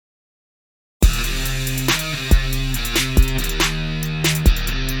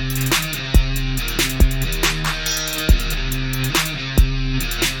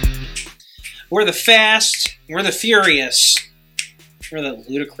We're the Fast. We're the Furious. Remember that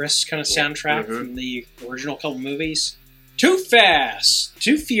ludicrous kind of soundtrack from the original couple movies? Too Fast,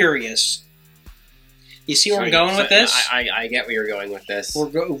 Too Furious. You see where I'm going with this? I get where you're going with this.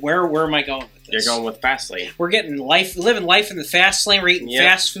 Where am I going with this? You're going with Fastlane. We're getting living life in the fast lane. We're eating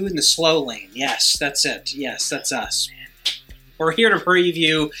fast food in the slow lane. Yes, that's it. Yes, that's us. We're here to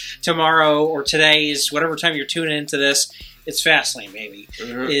preview tomorrow or today's, whatever time you're tuning into this. It's Fastlane, baby.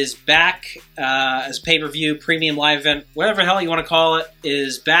 Is back as pay-per-view, premium live event, whatever the hell you want to call it,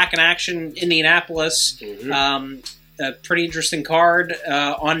 is back in action. Indianapolis. A pretty interesting card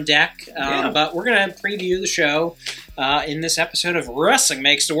on deck. But we're going to preview the show in this episode of Wrestling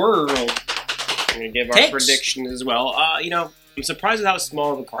Makes the World. We're going to give our predictions as well. I'm surprised at how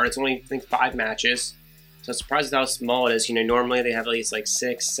small of a card. It's only, I think, 5 matches. So I'm surprised at how small it is. Normally they have at least like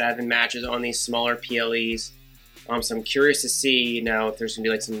 6, 7 matches on these smaller PLEs. So I'm curious to see, if there's going to be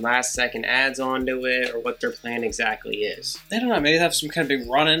like some last-second adds onto it or what their plan exactly is. I don't know. Maybe they have some kind of big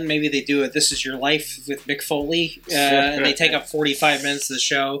run-in. Maybe they do a This Is Your Life with Mick Foley, and they take up 45 minutes of the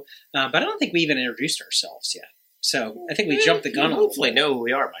show. But I don't think we even introduced ourselves yet. So I think we jumped the gun. Hopefully know who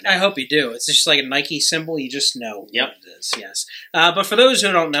we are by now. I hope you do. It's just like a Nike symbol. You just know what it is. Yes. But for those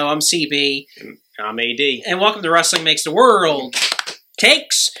who don't know, I'm CB. I'm AD. And welcome to Wrestling Makes the World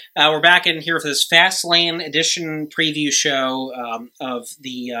Takes. We're back in here for this Fastlane edition preview show of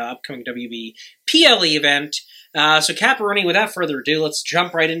the upcoming WB PLE event. So, Caparoni, without further ado, let's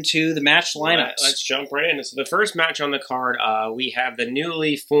jump right into the match lineups. Let's jump right in. So, the first match on the card, we have the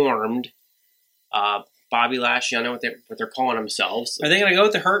newly formed Bobby Lashley. I don't know what they're calling themselves. Are they going to go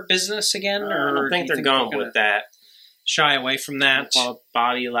with the Hurt Business again? Or I don't think they're going with that. Shy away from that. They're called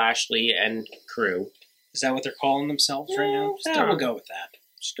Bobby Lashley and Crew. Is that what they're calling themselves right now? We'll go with that.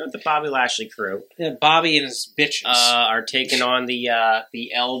 Just go with the Bobby Lashley Crew. Yeah, Bobby and his bitches are taking on the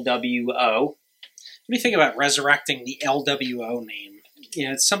LWO. What do you think about resurrecting the LWO name?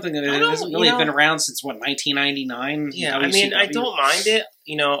 It's something that hasn't really been around since, 1999? Yeah, I don't mind it.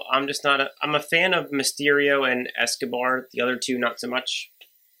 I'm just not I'm a fan of Mysterio and Escobar. The other two, not so much.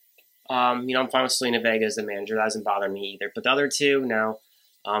 I'm fine with Selena Vega as the manager. That doesn't bother me either. But the other two, no.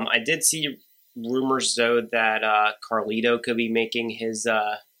 I did see rumors, though, that Carlito could be making his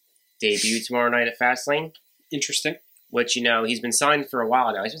debut tomorrow night at Fastlane. Interesting. Which, he's been signed for a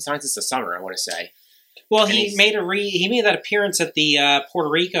while now. He's been signed since the summer, I want to say. Well, he made that appearance at the Puerto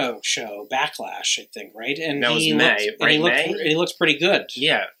Rico show, Backlash, I think, right? And that was May, he looks pretty good.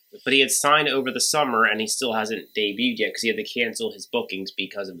 Yeah, but he had signed over the summer, and he still hasn't debuted yet because he had to cancel his bookings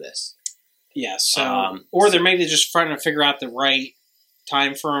because of this. Yeah, so... or they're maybe just trying to figure out the right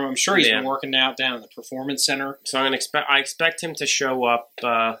time for him. I'm sure he's been working out down at the Performance Center. So I expect him to show up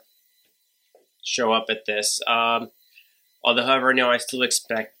at this. Although, however, I still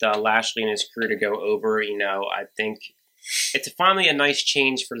expect Lashley and his crew to go over. I think it's finally a nice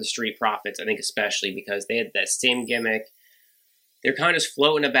change for the Street Profits. I think especially because they had that same gimmick. They're kind of just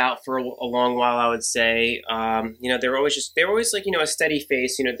floating about for a long while, I would say. They're always like, a steady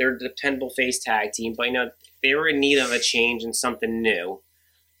face. They're a dependable face tag team, but, they were in need of a change and something new.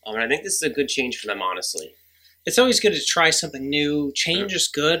 And I think this is a good change for them, honestly. It's always good to try something new. Change is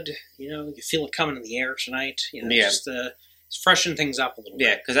good. You feel it coming in the air tonight. Just freshen things up a little bit.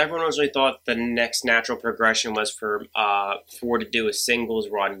 Yeah, because everyone originally thought the next natural progression was for Ford to do a singles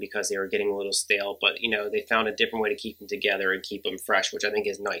run because they were getting a little stale. But, they found a different way to keep them together and keep them fresh, which I think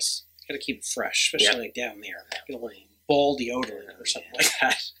is nice. Got to keep it fresh, especially like down there. Get a little ball deodorant or something like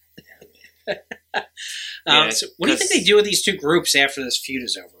that. So what do you think they do with these two groups after this feud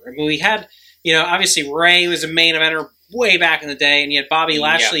is over? We had, obviously Ray was a main eventer way back in the day, and yet Bobby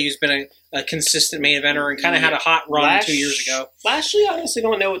Lashley, who's been a consistent main eventer and kind of had a hot run 2 years ago. Lashley, I honestly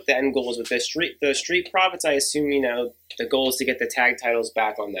don't know what the end goal is with this. The Street Profits, I assume, the goal is to get the tag titles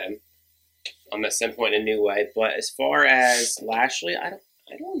back on them. At some point in a new way. But as far as Lashley, I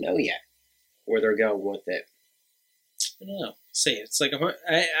don't know yet where they're going with it. I don't know. See, it's like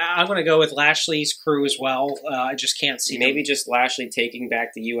I'm going to go with Lashley's crew as well. I just can't see. Maybe just Lashley taking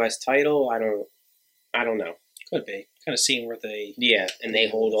back the U.S. title. I don't know. Could be kind of seeing where they. Yeah, and they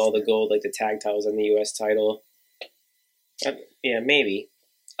hold all the gold, like the tag titles and the U.S. title. Yeah, maybe.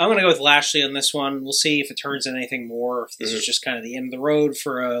 I'm going to go with Lashley on this one. We'll see if it turns into anything more, or if this is just kind of the end of the road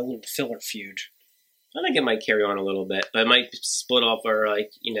for a little filler feud. I think it might carry on a little bit, but it might split off, or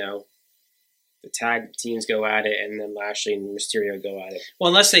the tag teams go at it, and then Lashley and Mysterio go at it. Well,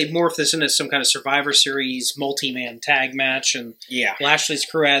 unless they morph this into some kind of Survivor Series multi-man tag match, and Lashley's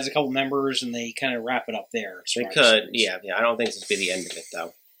crew adds a couple members, and they kind of wrap it up there. They could, yeah. I don't think this will be the end of it,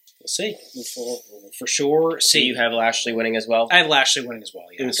 though. We'll see. We'll for sure see. So you have Lashley winning as well? I have Lashley winning as well,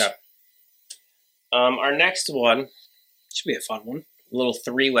 yes. Okay. Our next one should be a fun one. A little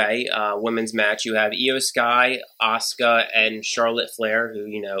three-way women's match. You have Io Sky, Asuka, and Charlotte Flair, who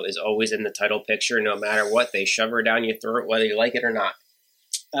is always in the title picture. No matter what, they shove her down your throat, whether you like it or not.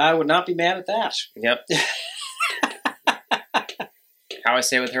 I would not be mad at that. Yep. How I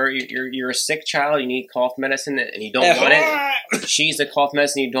say with her, you're a sick child. You need cough medicine, and you don't want it. She's a cough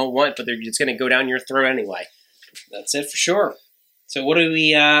medicine you don't want, but it's going to go down your throat anyway. That's it for sure. So what do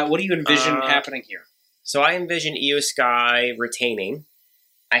you envision happening here? So I envision Io Sky retaining.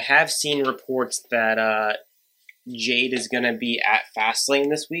 I have seen reports that Jade is going to be at Fastlane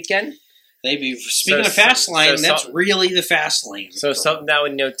this weekend. Speaking of Fastlane, that's really the Fastlane. So something that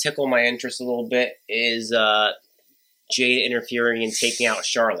would tickle my interest a little bit is Jade interfering and taking out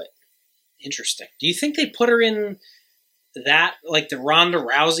Charlotte. Interesting. Do you think they put her in that, like the Ronda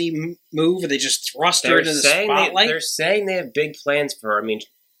Rousey move, or they just thrust her into the spotlight? They're saying they have big plans for her. I mean,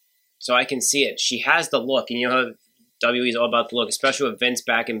 so I can see it. She has the look, and you know how WWE is all about the look, especially with Vince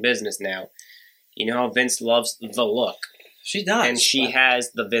back in business now. You know how Vince loves the look. She does. And she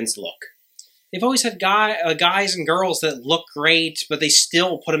has the Vince look. They've always had guys and girls that look great, but they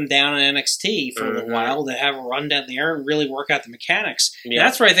still put them down in NXT for a little while to have a run down there and really work out the mechanics. Yeah.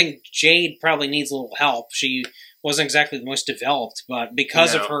 That's where I think Jade probably needs a little help. She wasn't exactly the most developed, but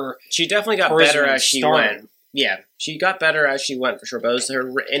because of her... She definitely got better as she went. Yeah, she got better as she went, for sure. But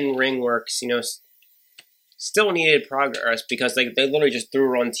her in-ring works, still needed progress because they literally just threw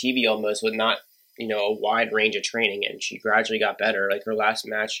her on TV almost with not, a wide range of training, and she gradually got better. Like her last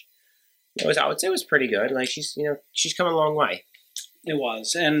match... I would say it was pretty good. Like she's come a long way. It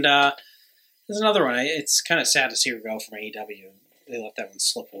was, and there's another one. It's kind of sad to see her go from AEW. They let that one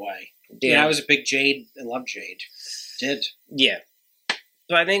slip away. Yeah, I was a big Jade. I loved Jade. Did. Yeah.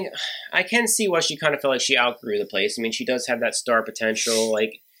 So I think I can see why she kind of felt like she outgrew the place. I mean, she does have that star potential.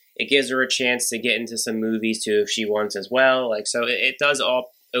 Like it gives her a chance to get into some movies too if she wants as well. Like so, it does all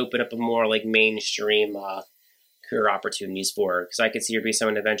open up a more like mainstream. Career opportunities for her because I could see her be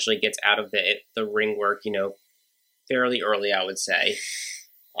someone that eventually gets out of the ring work, fairly early, I would say,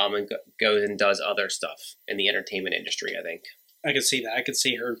 and goes and does other stuff in the entertainment industry. I think I could see that. I could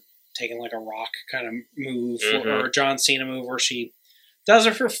see her taking like a Rock kind of move or a John Cena move, where she does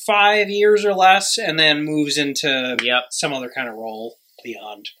it for 5 years or less, and then moves into some other kind of role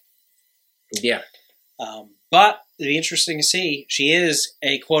beyond. Yeah. But it'd be interesting to see. She is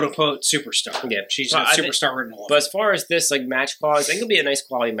a quote-unquote superstar. Yeah. She's a superstar written all over. But as far as this match quality, I think it'll be a nice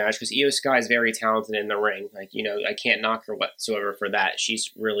quality match because Io Sky is very talented in the ring. Like, I can't knock her whatsoever for that.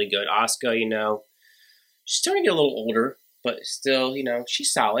 She's really good. Asuka, she's starting to get a little older, but still,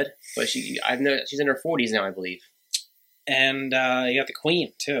 she's solid. But she's in her 40s now, I believe. And you got the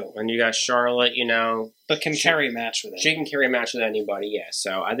Queen, too. And you got Charlotte, But can carry a match with it. She can carry a match with anybody, yeah.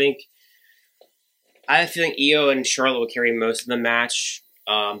 So I have a feeling Io and Charlotte will carry most of the match,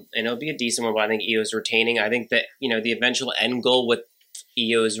 and it'll be a decent one, but I think Io's retaining. I think that, the eventual end goal with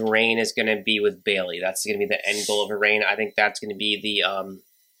Io's reign is going to be with Bayley. That's going to be the end goal of her reign. I think that's going to be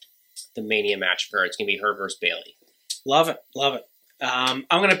the Mania match for her. It's going to be her versus Bayley. Love it. Love it. I'm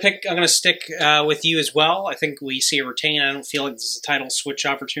going to stick with you as well. I think we see a retain. I don't feel like this is a title switch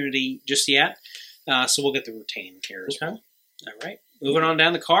opportunity just yet, so we'll get the retain here as well. All right. Moving on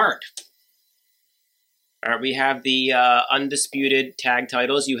down the card. All right, we have the undisputed tag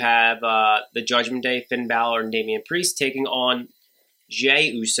titles. You have the Judgment Day, Finn Balor and Damian Priest taking on Jey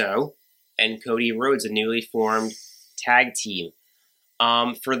Uso and Cody Rhodes, a newly formed tag team.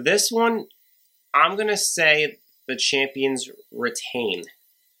 For this one, I'm going to say the champions retain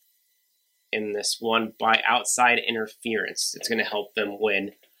in this one by outside interference. It's going to help them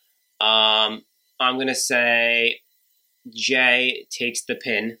win. I'm going to say Jey takes the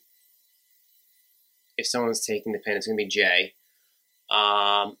pin. If someone's taking the pin, it's going to be Jey.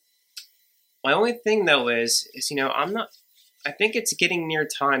 My only thing, though, is I think it's getting near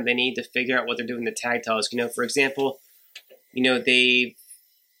time they need to figure out what they're doing with the tag titles. For example, they've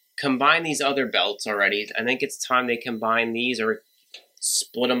combined these other belts already. I think it's time they combine these or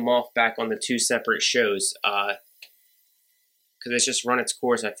split them off back on the two separate shows. Because it's just run its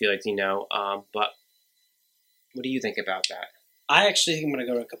course, I feel like, But what do you think about that? I actually think I'm going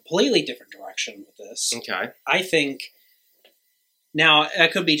to go in a completely different direction with this. Okay. I think, now,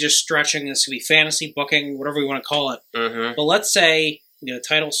 that could be just stretching, this could be fantasy booking, whatever we want to call it. Mm-hmm. But let's say We get a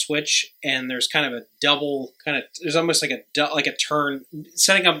title switch, and there's kind of a double there's almost like a turn,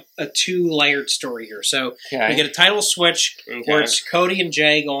 setting up a 2-layered story here. So we get a title switch where it's Cody and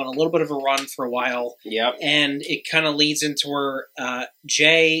Jay going a little bit of a run for a while. Yep. And it kind of leads into where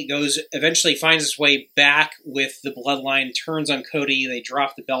Jay eventually finds his way back with the bloodline, turns on Cody. They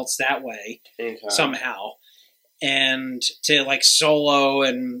drop the belts that way somehow. And to like Solo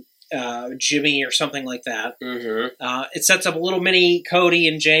and Jimmy or something like that. It sets up a little mini Cody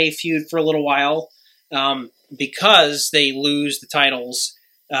and Jay feud for a little while. Because they lose the titles,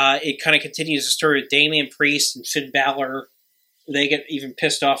 it kind of continues the story with Damian Priest and Finn Balor. They get even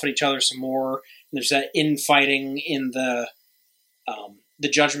pissed off at each other some more. And there's that infighting in the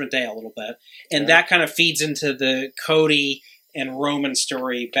Judgment Day a little bit. And that kind of feeds into the Cody and Roman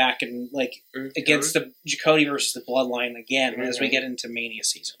story back in against the Cody versus the Bloodline again as we get into Mania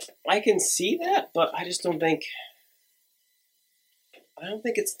season. I can see that, but I just don't think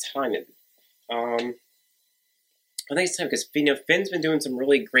it's time. I think it's time because Finn's been doing some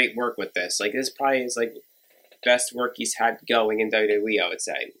really great work with this. Like this probably is like best work he's had going in WWE, I would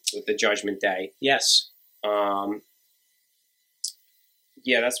say, with the Judgment Day. Yes.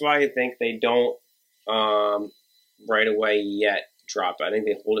 Yeah, that's why I think they don't right away yet drop it. I think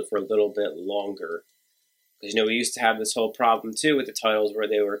they hold it for a little bit longer. Because, we used to have this whole problem, too, with the titles where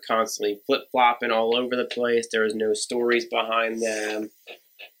they were constantly flip-flopping all over the place. There was no stories behind them.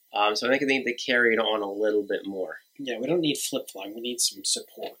 So I think they need to carry it on a little bit more. Yeah, we don't need flip-flopping. We need some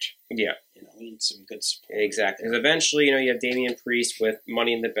support. Yeah. We need some good support. Exactly. Because eventually, you have Damian Priest with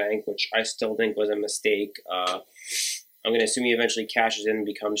Money in the Bank, which I still think was a mistake. I'm going to assume he eventually cashes in and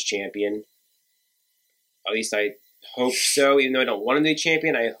becomes champion. At least I hope so. Even though I don't want him to be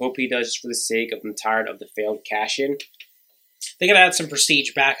champion, I hope he does just for the sake of I'm tired of the failed cash-in. They got to add some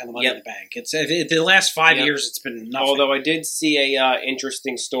prestige back on the Money in the Bank. It's the last 5 years, it's been nothing. Although I did see a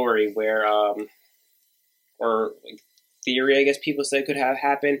interesting story where, or theory, I guess people say could have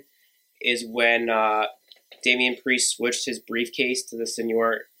happened, is when Damian Priest switched his briefcase to the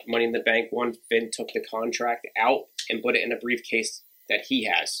Senior Money in the Bank one. Finn took the contract out and put it in a briefcase that he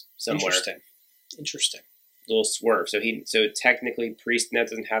has somewhere. Interesting. Little swerve. So technically Priest now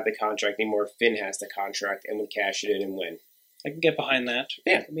doesn't have the contract anymore. Finn has the contract and would cash it in and win. I can get behind that.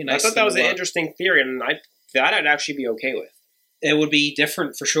 Yeah. Nice. I thought that was an interesting theory, and that I'd actually be okay with. It would be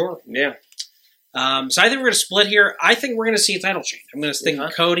different for sure. Yeah. So I think we're going to split here. I think we're going to see a title change. I'm going to think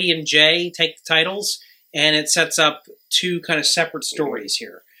Cody and Jay take the titles, and it sets up two kind of separate stories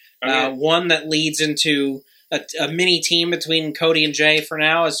here. One that leads into a mini team between Cody and Jay for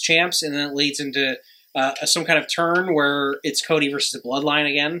now as champs, and then it leads into some kind of turn where it's Cody versus the Bloodline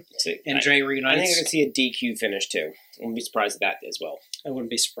again, and Jay reunites. I think I could see a DQ finish too. I wouldn't be surprised at that as well. I wouldn't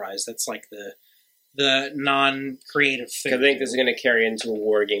be surprised. That's like the non-creative thing. I think this is going to carry into a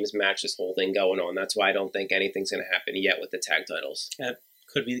War Games match, this whole thing going on. That's why I don't think anything's going to happen yet with the tag titles. That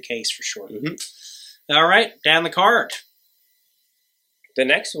could be the case for sure. All right, down the card. The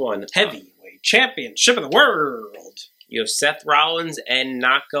next one. Heavyweight Championship of the World. You have Seth Rollins and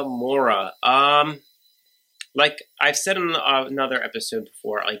Nakamura. Like I've said in another episode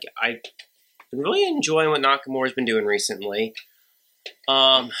before, like I've been really enjoying what Nakamura's been doing recently.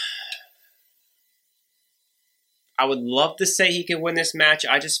 I would love to say he could win this match.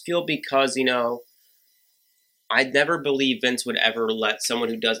 I just feel because, I'd never believe Vince would ever let someone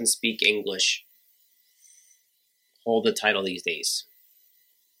who doesn't speak English hold the title these days.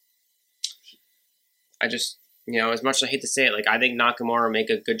 I just, as much as I hate to say it, like I think Nakamura will make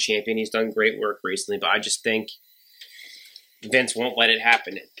a good champion. He's done great work recently, but I just think Vince won't let it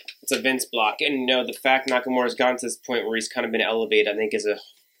happen. It's a Vince block. And, the fact Nakamura's gotten to this point where he's kind of been elevated, I think is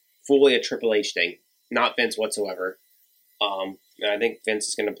fully a Triple H thing. Not Vince whatsoever. And I think Vince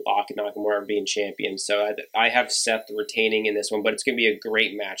is going to block Nakamura being champion. So I have Seth retaining in this one, but it's going to be a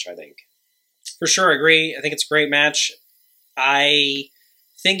great match, I think. For sure, I agree. I think it's a great match. I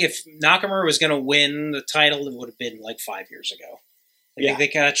think if Nakamura was going to win the title, it would have been like 5 years ago. I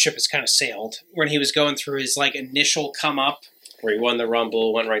think that ship has kind of sailed. When he was going through his initial come up. Where he won the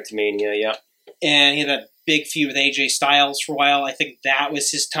Rumble, went right to Mania, yeah. And he had that big feud with AJ Styles for a while. I think that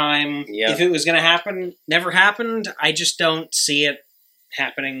was his time. Yep. If it was going to happen, never happened. I just don't see it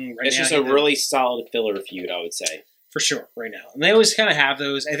happening right now. It's just a really solid filler feud, I would say. For sure, right now. And they always kind of have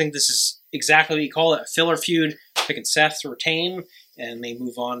those. I think this is exactly what you call it, a filler feud. Picking Seth to retain, and they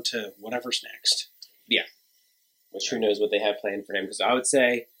move on to whatever's next. Yeah. Which who knows what they have planned for him. Because I would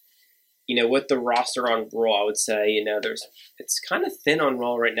say, with the roster on Raw, I would say, it's kind of thin on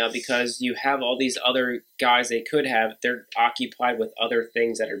Raw right now because you have all these other guys they could have. They're occupied with other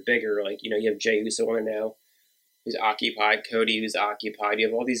things that are bigger. Like, you have Jey Uso on there now. who's occupied, Cody who's occupied. You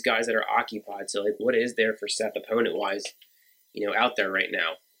have all these guys that are occupied. So, like, what is there for Seth opponent-wise, out there right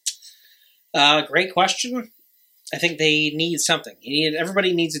now? Great question. I think they need something.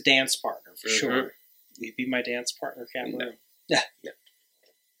 Everybody needs a dance partner, for sure. You'd be my dance partner, Cameron? No. Yeah. No.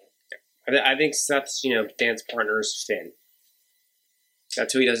 I think Seth's, dance partner is Finn.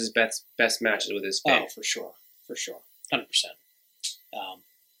 That's who he does his best matches with, his Finn. Oh, for sure. 100%.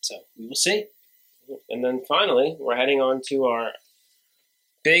 So, we will see. And then finally, we're heading on to our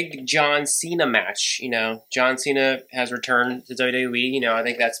big John Cena match. John Cena has returned to WWE. I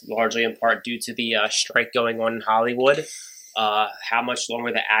think that's largely in part due to the strike going on in Hollywood. How much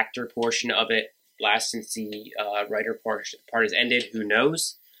longer the actor portion of it lasts since the writer part has ended, who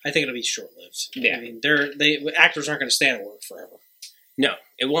knows? I think it'll be short-lived. Yeah. I mean, actors aren't going to stay at work forever. No,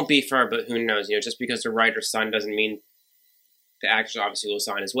 it won't be forever, but who knows? Just because the writer's signed doesn't mean the actors obviously will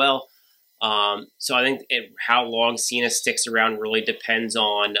sign as well. So I think how long Cena sticks around really depends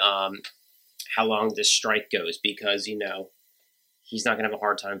on how long this strike goes, because, he's not going to have a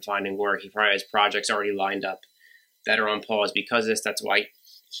hard time finding work. He probably has projects already lined up that are on pause because of this. That's why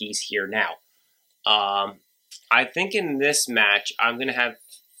he's here now. I think in this match, I'm going to have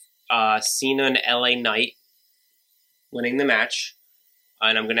Cena and LA Knight winning the match,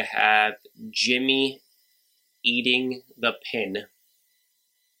 and I'm going to have Jimmy eating the pin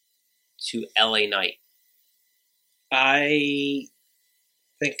to LA Knight. I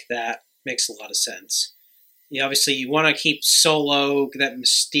think that makes a lot of sense. Obviously, you want to keep Solo that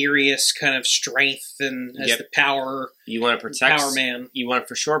mysterious kind of strength and as the power. You want to protect Power Man. You want to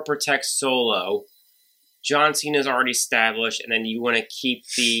for sure protect Solo. John Cena's already established, and then you want to keep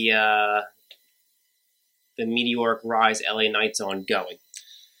the meteoric rise LA Knight's on going.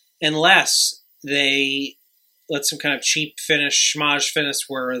 Unless they let some kind of cheap finish, schmozz finish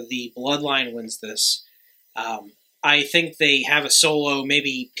where the Bloodline wins this. I think they have a Solo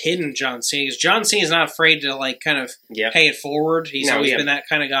maybe pin John Cena, because John Cena's not afraid to pay it forward. He's always been that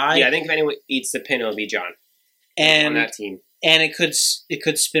kind of guy. Yeah, I think if anyone eats the pin, it'll be John. And on that team. And it could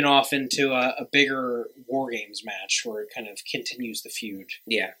spin off into a bigger War Games match where it kind of continues the feud.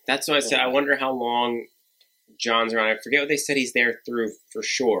 Yeah, that's what I said. I wonder how long John's around. I forget what they said he's there through for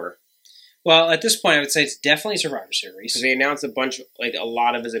sure. Well, at this point, I would say it's definitely Survivor Series. Because they announced a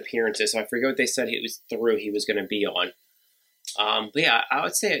lot of his appearances, so I forget what they said he was going to be on. But yeah, I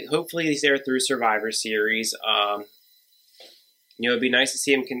would say hopefully he's there through Survivor Series. It'd be nice to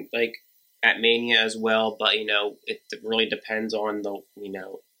see him at Mania as well, but it really depends on the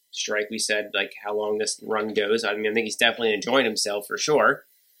strike. We said how long this run goes. I think he's definitely enjoying himself for sure.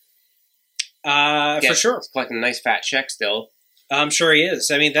 For sure, he's collecting a nice fat check still. I'm sure he is.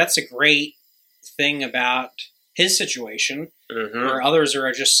 That's a great thing about his situation, where others are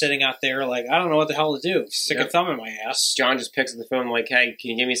just sitting out there I don't know what the hell to do. Stick a thumb in my ass. John just picks up the phone hey,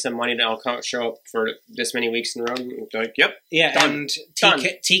 can you give me some money and I'll show up for this many weeks in a row? Yep. Yeah, done. And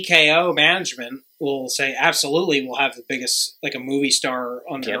TKO management will say, absolutely, we'll have the biggest, a movie star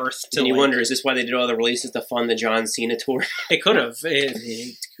on the earth. And you wonder, is this why they did all the releases to fund the John Cena tour? It could have.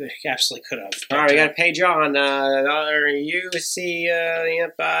 It absolutely could have. All right, we got to pay John.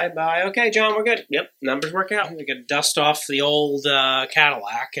 Bye. Okay, John, we're good. Yep, numbers work out. We could dust off the old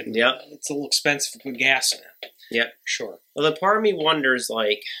Cadillac, and it's a little expensive to put gas in it. Yep. Sure. Well, the part of me wonders,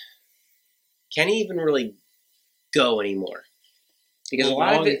 can he even really go anymore? Because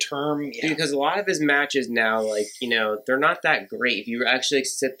because a lot of his matches now, they're not that great. If you actually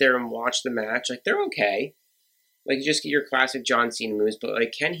sit there and watch the match, they're okay. You just get your classic John Cena moves, but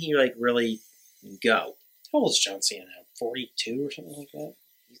can he really go? How old is John Cena now? 42 or something like that?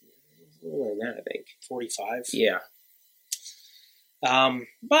 He's older than that, I think. 45. Yeah.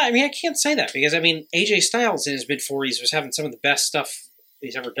 But I can't say that because AJ Styles in his mid-40s was having some of the best stuff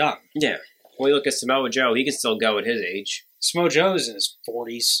he's ever done. Yeah. Well, you look at Samoa Joe; he can still go at his age. Samoa Joe's in his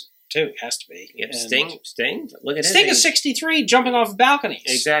 40s too. Has to be. Yep. Sting. Look at Sting is 63, jumping off balconies.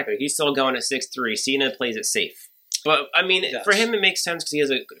 Exactly. He's still going at 6'3". Cena plays it safe. But for him, it makes sense because he has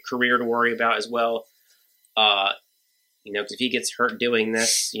a career to worry about as well. Because if he gets hurt doing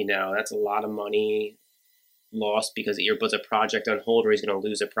this, that's a lot of money lost because he puts a project on hold, or he's going to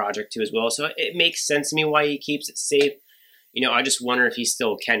lose a project too as well. So it makes sense to me why he keeps it safe. I just wonder if he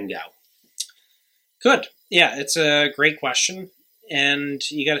still can go. Good. Yeah, it's a great question. And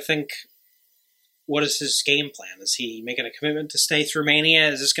you got to think, what is his game plan? Is he making a commitment to stay through Mania?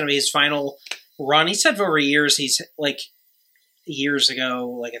 Is this going to be his final run? He said for over years, he's years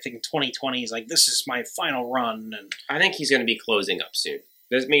ago, I think in 2020, he's this is my final run. And I think he's going to be closing up soon.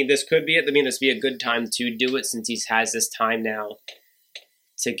 This could be it. This would be a good time to do it since he has this time now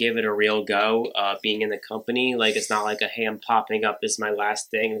to give it a real go, being in the company. Like, it's not like a, hey, I'm popping up, this is my last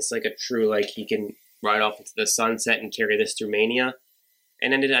thing. It's like a true, like, he can ride off into the sunset and carry this through Mania.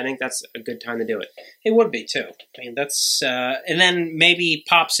 And then I think that's a good time to do it. It would be, too. I mean, that's... and then maybe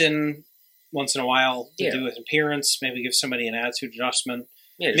pops in once in a while to do an appearance, maybe give somebody an attitude adjustment.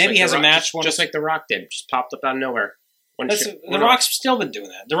 Yeah, maybe like has a match just like The Rock did. Just popped up out of nowhere. The Rock's still been doing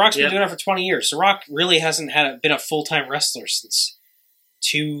that. The Rock's been doing it for 20 years. The Rock really hasn't been a full-time wrestler since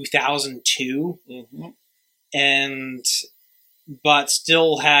 2002. But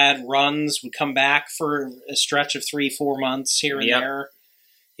still had runs, would come back for a stretch of 3-4 months here and there.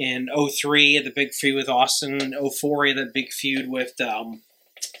 In 2003, the big feud with Austin. In 2004, the big feud with, what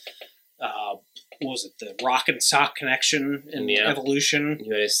was it, the Rock and Sock connection in Evolution.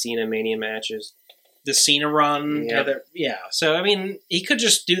 You had his Cena Mania matches. The Cena run. So, I mean, he could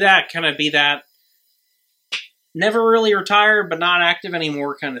just do that, kind of be that never really retired, but not active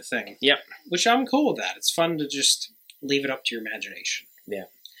anymore kind of thing. Yep. Which I'm cool with that. It's fun to just leave it up to your imagination. Yeah.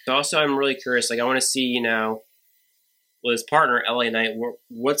 So also, I'm really curious. Like, I want to see, with his partner, LA Knight,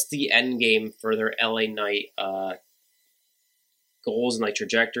 what's the end game for their LA Knight goals and, like,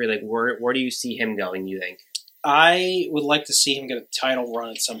 trajectory? Like, where do you see him going, you think? I would like to see him get a title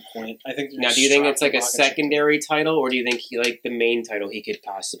run at some point. I think. Now, do you think it's like a secondary title, or do you think the main title he could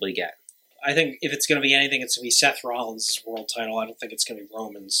possibly get? I think if it's going to be anything, it's going to be Seth Rollins' world title. I don't think it's going to be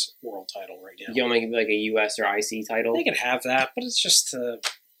Roman's world title right now. You don't think it'd be like a US or IC title? They could have that, but it's just the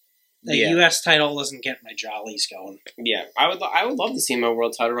US title doesn't get my jollies going. Yeah, I would love to see him a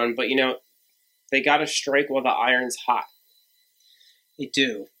world title run, but they got to strike while the iron's hot. They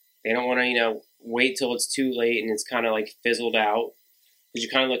do. They don't want to wait till it's too late and it's kind of like fizzled out. Because you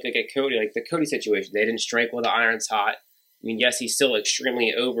kind of look like at Cody, like the Cody situation. They didn't strike while the iron's hot. I mean, yes, he's still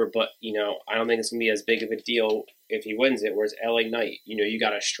extremely over, but, I don't think it's going to be as big of a deal if he wins it. Whereas LA Knight, you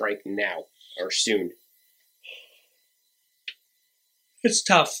got to strike now or soon. It's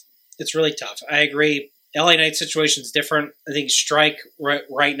tough. It's really tough. I agree. LA Knight's situation is different. I think strike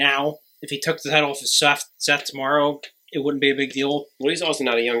right now. If he took the title off of Seth tomorrow, it wouldn't be a big deal. Well, he's also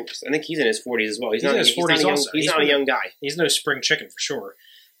not a young... I think he's in his 40s as well. He's not in his 40s also. He's not a young guy. He's no spring chicken for sure.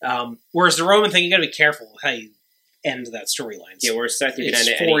 Whereas the Roman thing, you got to be careful how you end that storyline. Yeah, whereas Seth, you can end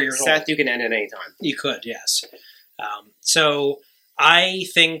it Seth, you can end at any time. You could, yes. So I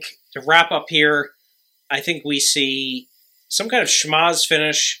think to wrap up here, I think we see some kind of schmaz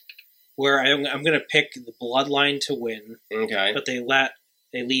finish where I'm going to pick the Bloodline to win. Okay. But they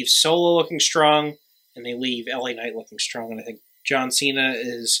leave Solo looking strong, and they leave LA Knight looking strong. And I think John Cena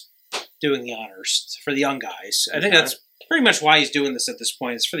is doing the honors for the young guys. I think that's pretty much why he's doing this at this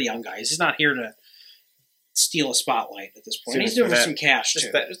point. It's for the young guys. He's not here to steal a spotlight at this point. So he's doing for some cash, too.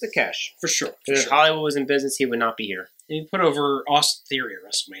 Just the cash. For sure. If Hollywood was in business, he would not be here. And he put over Austin Theory at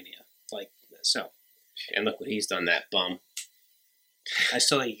WrestleMania. And look what he's done, that bum. I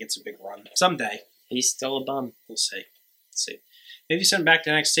still think he gets a big run. Someday. He's still a bum. We'll see. Maybe send him back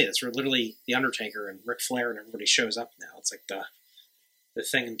to NXT. That's where literally The Undertaker and Ric Flair and everybody shows up now. It's like the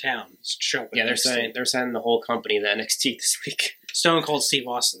thing in town. Show up at NXT. They're sending the whole company to NXT this week. Stone Cold Steve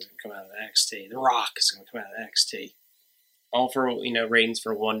Austin is going to come out of NXT. The Rock is going to come out of NXT. All for, ratings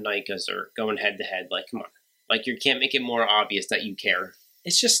for one night because they're going head to head. Like, come on. Like, you can't make it more obvious that you care.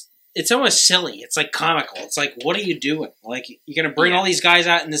 It's almost silly. It's like comical. It's like, what are you doing? Like, you're going to bring all these guys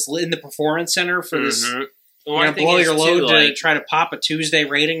out in the performance center for this. You're going to blow your load to try to pop a Tuesday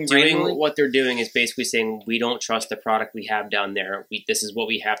rating. What they're doing is basically saying, we don't trust the product we have down there. This is what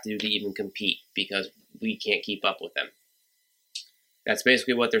we have to do to even compete because we can't keep up with them. That's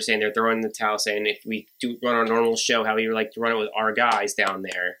basically what they're saying. They're throwing the towel saying, if we do run our normal show, how we like to run it with our guys down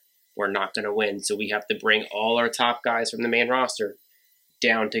there, we're not going to win. So we have to bring all our top guys from the main roster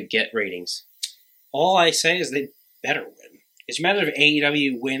down to get ratings. All I say is they better win. It's a matter of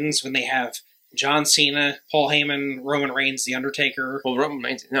AEW wins when they have John Cena, Paul Heyman, Roman Reigns, The Undertaker. Well, Roman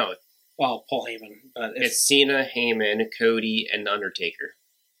Reigns, no. Well, Paul Heyman. But it's Cena, Heyman, Cody, and The Undertaker.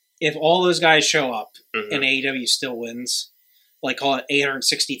 If all those guys show up and AEW still wins, like call it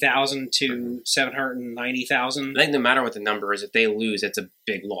 860,000 to 790,000. I think no matter what the number is, if they lose, that's a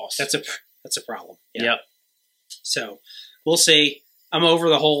big loss. That's a problem. Yeah. Yep. So we'll see. I'm over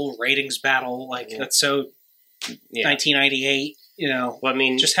the whole ratings battle. That's so 1998. Well, I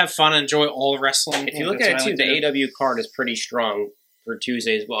mean, just have fun and enjoy all the wrestling. If you look at it too, the AEW card is pretty strong for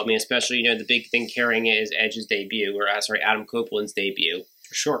Tuesday as well. I mean, especially the big thing carrying it is Edge's debut, or Adam Copeland's debut.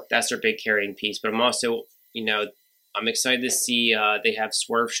 For sure, that's their big carrying piece. But I'm also, I'm excited to see they have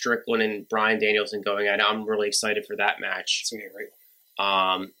Swerve Strickland and Bryan Danielson going at it. I'm really excited for that match. It's gonna be great.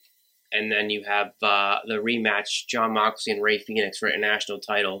 And then you have the rematch, Jon Moxley and Rey Fenix for international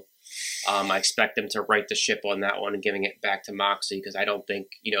title. I expect them to right the ship on that one and giving it back to Moxley because I don't think,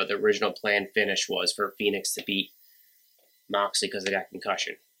 the original plan finish was for Phoenix to beat Moxley because of that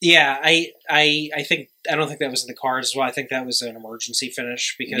concussion. Yeah, I don't think that was in the cards as well. I think that was an emergency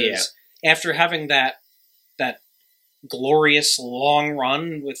finish because after having that glorious long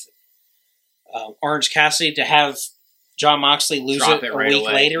run with Orange Cassidy, to have Jon Moxley lose it a week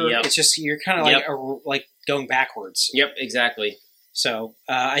later, it's just you're kind of like going backwards. Yep, exactly. So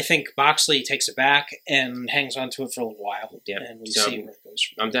I think Moxley takes it back and hangs on to it for a little while, and we see where it goes.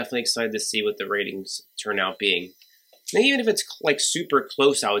 I'm definitely excited to see what the ratings turn out being. And even if it's like super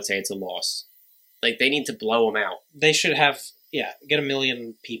close, I would say it's a loss. Like they need to blow them out. They should have get 1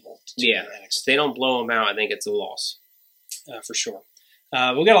 million people. If they don't blow them out, I think it's a loss for sure.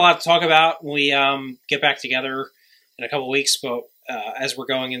 We've got a lot to talk about when we get back together in a couple of weeks. But as we're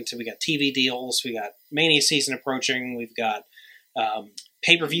going into, we got TV deals, we got Mania season approaching, we've got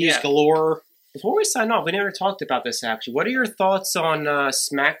pay-per-views galore. Before we sign off, we never talked about this actually. What are your thoughts on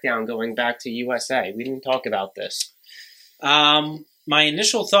SmackDown going back to USA? We didn't talk about this. My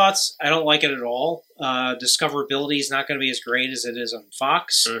initial thoughts, I don't like it at all. Discoverability is not going to be as great as it is on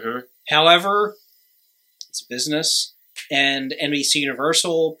Fox. Mm-hmm. However, it's a business, and NBC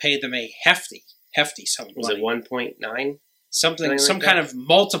Universal paid them a hefty sum of money. Was it 1.9? Something, some kind of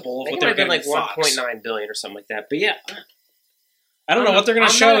multiple of what they're getting like Fox. 1.9 billion or something like that. But yeah, I don't know what they're going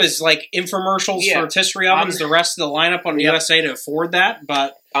to show is like infomercials for rotisserie ovens. The rest of the lineup on USA to afford that,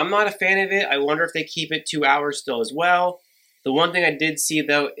 but I'm not a fan of it. I wonder if they keep it 2 hours still as well. The one thing I did see,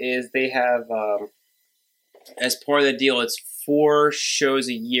 though, is they have, as part of the deal, it's 4 shows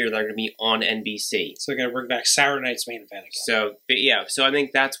a year that are going to be on NBC. So they're going to bring back Saturday night's main event again. So I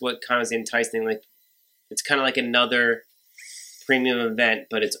think that's what kind of is enticing. Like, it's kind of like another premium event,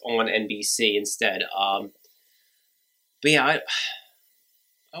 but it's on NBC instead. But yeah,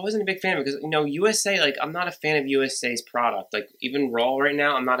 I wasn't a big fan of it because, USA, like, I'm not a fan of USA's product. Like, even Raw right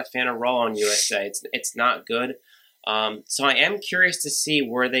now, I'm not a fan of Raw on USA. It's not good. So I am curious to see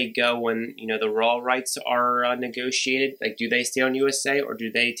where they go when, the Raw rights are negotiated. Like, do they stay on USA or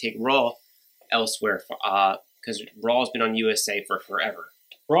do they take Raw elsewhere? Because Raw's been on USA for forever.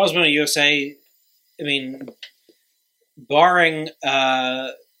 Raw's been on USA, I mean, barring a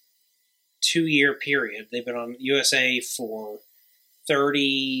 2-year period, they've been on USA for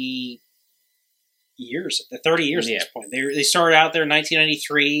 30 years. 30 years at this point. They started out there in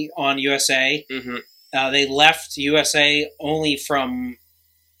 1993 on USA. Mm-hmm. They left USA only from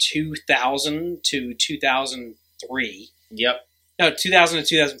 2000 to 2003. Yep. No, 2000 to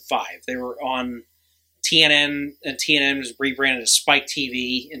 2005. They were on TNN, and TNN was rebranded as Spike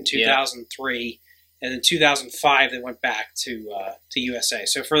TV in 2003. Yep. And in 2005, they went back to USA.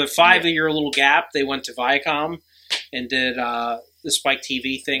 So for the 5-year little gap, they went to Viacom and did the Spike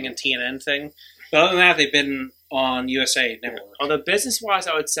TV thing and TNN thing. But other than that, they've been on USA Network. Although business-wise,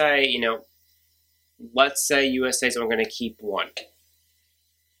 I would say, let's say USA's only going to keep one.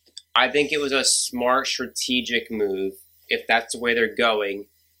 I think it was a smart strategic move, if that's the way they're going,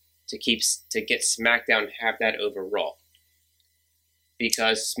 to get SmackDown and have that over Raw.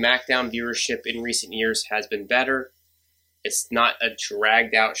 Because SmackDown viewership in recent years has been better. It's not a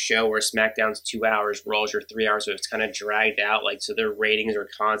dragged out show where SmackDown's 2 hours, Raw's your 3 hours, so it's kind of dragged out. Like, so their ratings are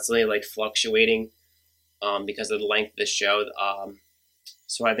constantly fluctuating because of the length of the show.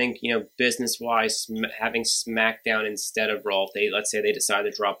 So I think, business-wise, having SmackDown instead of Raw, let's say they decide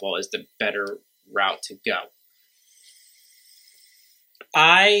to drop Raw, is the better route to go.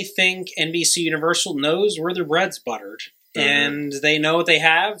 I think NBC Universal knows where their bread's buttered. Mm-hmm. And they know what they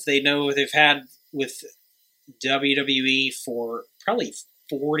have. They know what they've had with WWE for probably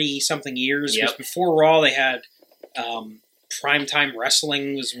 40-something years. Yep. Before Raw, they had Primetime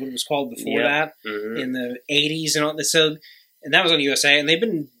Wrestling was what it was called before that in the 80s. And that was on USA. And they've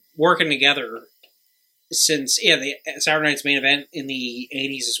been working together since, the Saturday Night's Main Event in the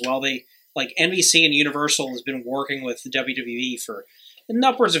 80s as well. NBC and Universal has been working with the WWE for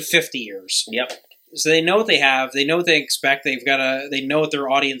upwards of 50 years. Yep. So they know what they have. They know what they expect. They know what their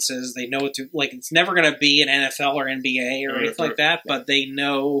audience is. They know what to like. It's never going to be an NFL or NBA or anything like that. But they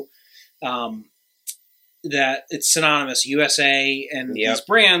know that it's synonymous. USA and these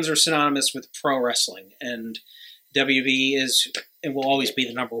brands are synonymous with pro wrestling, and WWE is and will always be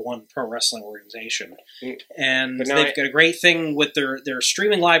the #1 pro wrestling organization. And they've got a great thing with their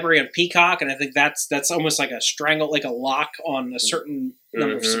streaming library on Peacock, and I think that's almost like a lock on a certain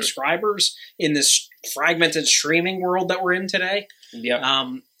number of subscribers in this fragmented streaming world that we're in today. Yep.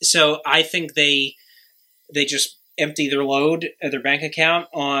 So I think they just empty their load at their bank account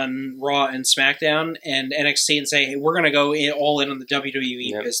on Raw and SmackDown and NXT and say, hey, we're going to go all in on the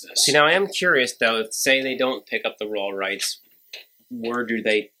WWE business. See, now I am curious, though, if say they don't pick up the Raw rights, where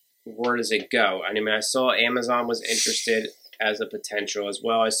does it go? I mean, I saw Amazon was interested as a potential as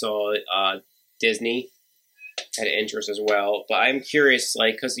well. I saw Disney had interest as well. But I'm curious,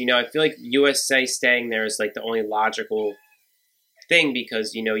 like, because, I feel like USA staying there is, like, the only logical thing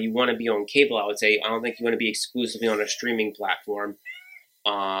because, you want to be on cable, I would say. I don't think you want to be exclusively on a streaming platform.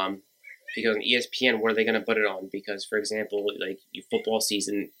 Because on ESPN, what are they going to put it on? Because, for example, like, football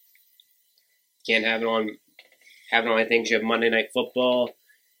season, can't have it on, I think you have Monday Night Football.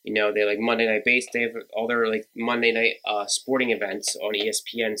 They like Monday Night Base. They have all their like Monday night sporting events on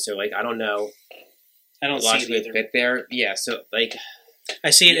ESPN. So like I don't know. I don't see it either. Fit there. Yeah. So like I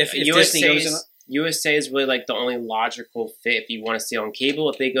see it if Disney goes in. USA is really like the only logical fit if you want to stay on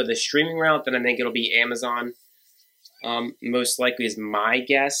cable. If they go the streaming route, then I think it'll be Amazon. Most likely is my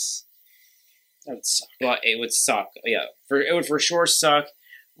guess. That would suck. But it would suck. Yeah. It would for sure suck.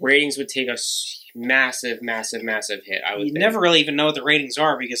 Ratings would take a massive hit. I would think. Never really even know what the ratings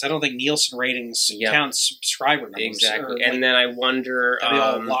are because I don't think Nielsen ratings count subscriber numbers. Exactly. And then I wonder... That'd be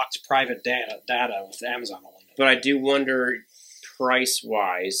all locked private data with Amazon only. But I do wonder,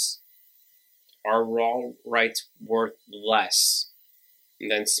 price-wise, are Raw rights worth less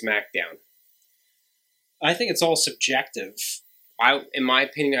than SmackDown? I think it's all subjective. In my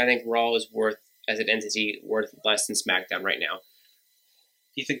opinion, I think Raw is worth, as an entity, worth less than SmackDown right now.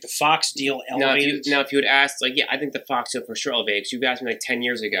 Do you think the Fox deal elevated? Now, if you had asked, I think the Fox deal for sure elevated. Because you've asked me like 10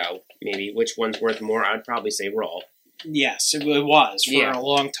 years ago, maybe, which one's worth more, I'd probably say Raw. Yes, it was for a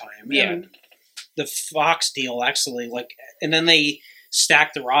long time. Yeah. And the Fox deal actually, and then they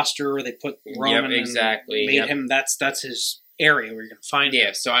stacked the roster, they put Roman and made him, that's his area where you're going to find him.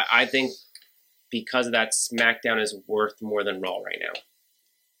 Yeah, so I think because of that, SmackDown is worth more than Raw right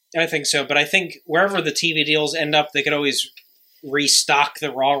now. I think so, but I think wherever the TV deals end up, they could always restock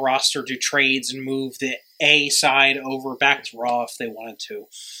the Raw roster, do trades, and move the A side over back to Raw if they wanted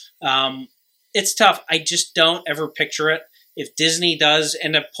to. It's tough. I just don't ever picture it. If Disney does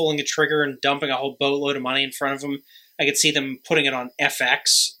end up pulling a trigger and dumping a whole boatload of money in front of them, I could see them putting it on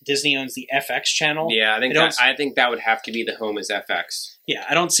FX. Disney owns the FX channel. Yeah, I think that would have to be the home is FX. Yeah,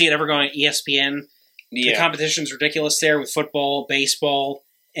 I don't see it ever going to ESPN. Yeah. The competition's ridiculous there with football, baseball,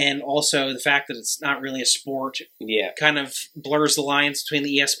 and also the fact that it's not really a sport kind of blurs the lines between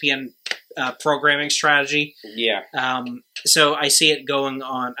the ESPN programming strategy. Yeah. So I see it going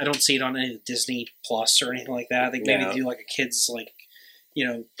on. I don't see it on any Disney Plus or anything like that. I think maybe they do like a kids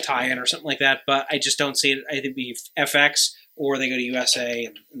tie-in or something like that. But I just don't see it. I think it'd be FX or they go to USA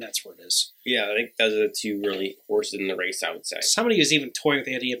and that's where it is. Yeah, I think those are the two really horses in the race, I would say. Somebody was even toying with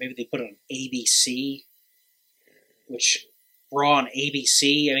the idea maybe they put it on ABC, which... Raw on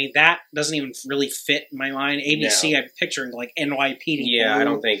ABC. I mean, that doesn't even really fit in my mind. ABC, I'm picturing like NYPD. Yeah, I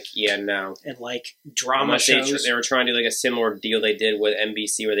don't think. Yeah, no. And like drama shows. They were trying to do like a similar deal they did with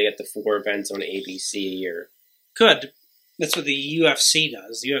NBC, where they get the 4 events on ABC a year. Could. That's what the UFC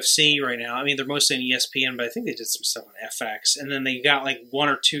does. The UFC right now. I mean, they're mostly on ESPN, but I think they did some stuff on FX. And then they got like 1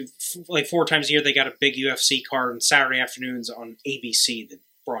 or 2, like 4 times a year, they got a big UFC card on Saturday afternoons on ABC, the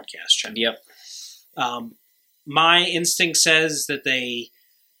broadcast channel. Yep. My instinct says that they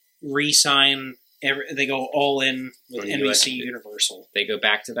re-sign, they go all in with NBC Universal. They go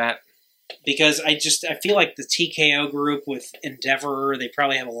back to that? Because I feel like the TKO group with Endeavor, they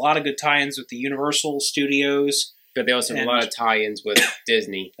probably have a lot of good tie-ins with the Universal Studios. But they also have a lot of tie-ins with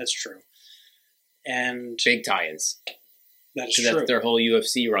Disney. That's true. And big tie-ins. That is true. That's their whole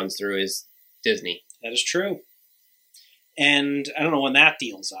UFC runs through is Disney. That is true. And I don't know when that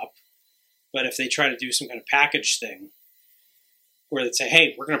deal's up. But if they try to do some kind of package thing where they say,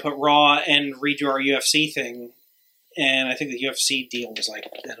 hey, we're going to put Raw and redo our UFC thing, and I think the UFC deal was like,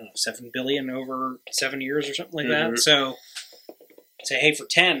 I don't know, $7 billion over 7 years or something like that. So say, hey, for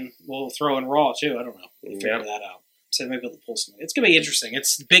 10, we'll throw in Raw too. I don't know. We'll figure that out. So maybe they'll pull something. It's going to be interesting.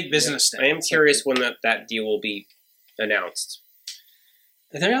 It's big business now. I am curious when that deal will be announced.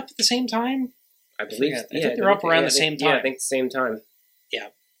 Are they up at the same time? I believe. I think they're up around the same time. Yeah, I think the same time. Yeah.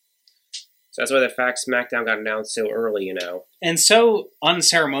 So that's why the fact SmackDown got announced so early, And so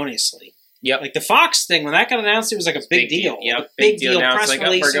unceremoniously. Yep. Like the Fox thing, when that got announced, it was like a big deal. Yep. Big deal. Now Press it's like,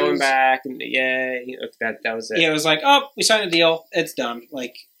 releases. we're going back. And that was it. Yeah, it was like, we signed a deal. It's done.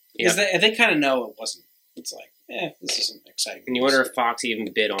 Like, because they kind of know it wasn't. It's like, this isn't exciting. And you wonder if Fox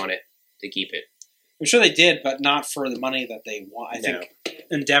even bid on it to keep it. I'm sure they did, but not for the money that they want. I think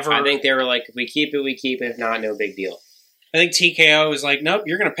Endeavor. I think they were like, if we keep it, we keep it. If not, no big deal. I think TKO is like, nope,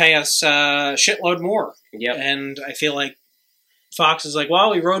 you're going to pay us a shitload more. Yep. And I feel like Fox is like,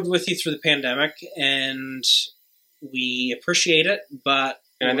 well, we rode with you through the pandemic, and we appreciate it, but...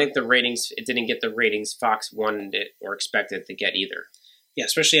 And I think the ratings, it didn't get the ratings Fox wanted it or expected it to get either. Yeah,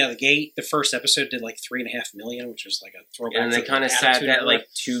 especially out of the gate. The first episode did like 3.5 million, which was like a throwback. And they kind of sat at like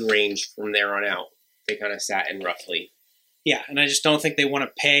 2 range from there on out. They kind of sat in roughly. Yeah, and I just don't think they want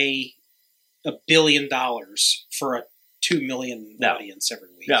to pay $1 billion for a 2 million audience every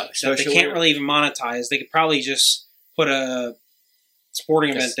week. No, so they can't really even monetize. They could probably just put a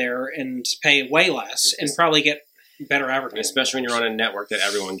sporting event there and pay way less and probably get better advertising. Especially when you're on a network that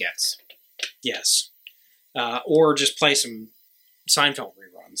everyone gets. Yes. Or just play some Seinfeld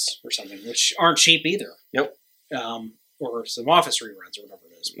reruns or something, which aren't cheap either. Nope. Or some Office reruns or whatever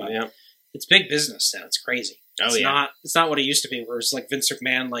it is. But it's big business now. It's crazy. It's not what it used to be, where it's like Vince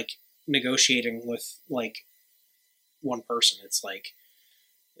McMahon like negotiating with like one person. It's like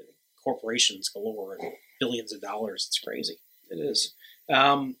corporations galore and billions of dollars. It's crazy. It is.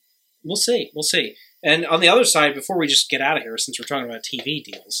 We'll see. We'll see. And on the other side, before we just get out of here, since we're talking about TV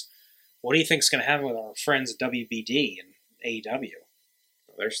deals, what do you think is going to happen with our friends at WBD and AEW?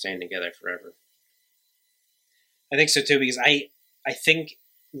 Well, they're staying together forever. I think so too, because I think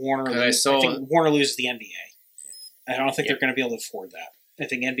Warner loses the NBA. I don't think they're going to be able to afford that. I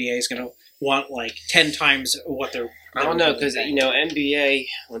think NBA is going to want like 10 times what they're. I don't know, because NBA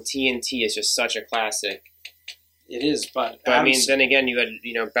on TNT is just such a classic. It is, but I mean, then again, you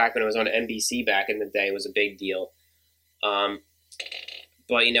had back when it was on NBC back in the day, it was a big deal.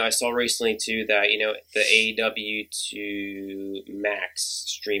 But I saw recently too that the AEW to Max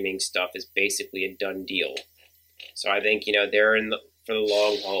streaming stuff is basically a done deal. So I think they're for the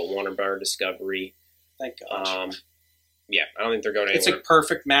long haul at Warner Bros. Discovery. Thank God. Yeah, I don't think they're going anywhere. It's a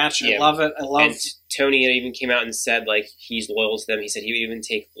perfect match. I love it. And Tony even came out and said like he's loyal to them. He said he would even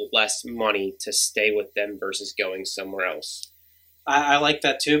take less money to stay with them versus going somewhere else. I like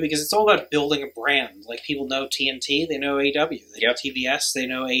that too, because it's all about building a brand. Like, people know TNT, they know AEW. They know TBS, they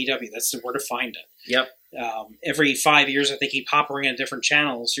know AEW. That's where to find it. Yep. Every 5 years, if they keep hopping on different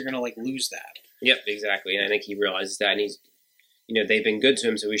channels, you're going to lose that. Yep, exactly. And I think he realizes that, and he's, they've been good to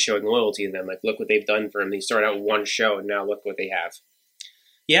him, so he's showing loyalty to them. Like, look what they've done for him. They started out with one show, and now look what they have.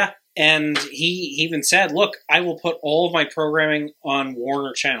 Yeah, and he even said, look, I will put all of my programming on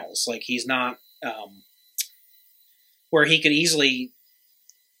Warner channels. Like, he's not... where he could easily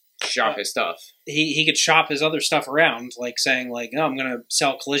shop his stuff. He could shop his other stuff around, like saying, like, no, I'm going to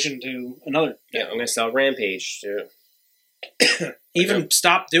sell Collision to another. Yeah, I'm going to sell Rampage to. Even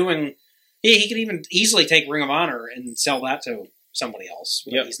stop doing. He could even easily take Ring of Honor and sell that to somebody else,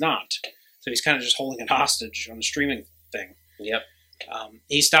 but he's not. So he's kind of just holding it hostage on the streaming thing. Yep.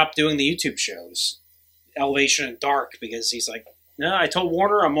 He stopped doing the YouTube shows, Elevation and Dark, because he's like, no, I told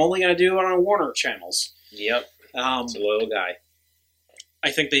Warner I'm only going to do it on Warner channels. Yep. It's a loyal guy.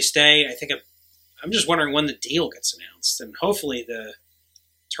 I think they stay. I'm just wondering when the deal gets announced, and hopefully the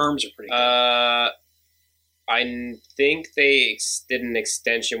terms are pretty good. I think they did an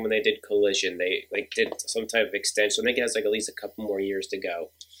extension when they did Collision. They did some type of extension. I think it has at least a couple more years to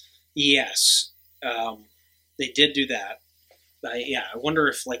go. Yes, they did do that. I wonder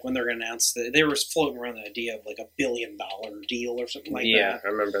if when they're going to announce that, they were floating around the idea of $1 billion deal or something like that. Yeah, I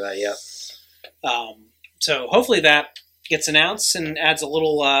remember that. Yeah. So hopefully that gets announced and adds a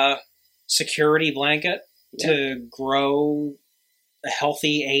little security blanket to grow a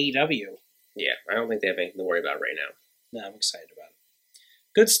healthy AEW. Yeah, I don't think they have anything to worry about right now. No, I'm excited about it.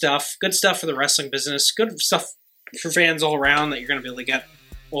 Good stuff. Good stuff for the wrestling business. Good stuff for fans all around, that you're going to be able to get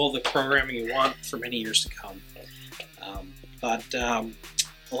all the programming you want for many years to come. But a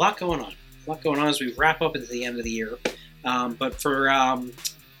lot going on. A lot going on as we wrap up into the end of the year. But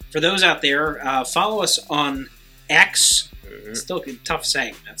for those out there, follow us on X. Mm-hmm. Still tough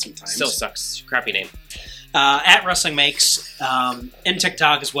saying that sometimes. Still sucks. Crappy name. At Wrestling Makes. And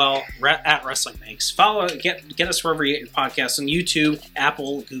TikTok as well. At Wrestling Makes. Follow, get us wherever you get your podcasts. On YouTube,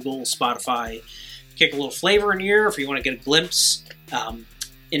 Apple, Google, Spotify. Kick a little flavor in your ear if you want to get a glimpse.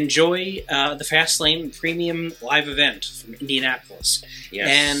 Enjoy the Fastlane Premium live event from Indianapolis.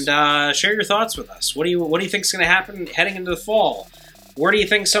 Yes. And share your thoughts with us. What do you think is going to happen heading into the fall? Where do you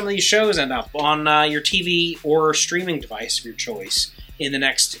think some of these shows end up on your TV or streaming device of your choice in the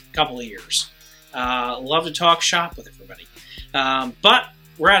next couple of years? Love to talk shop with everybody. But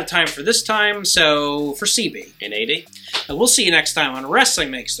we're out of time for this time, so for CB and AD, we'll see you next time on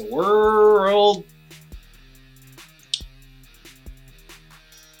Wrestling Makes the World.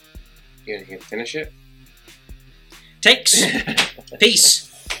 You gonna finish it? Takes. Peace.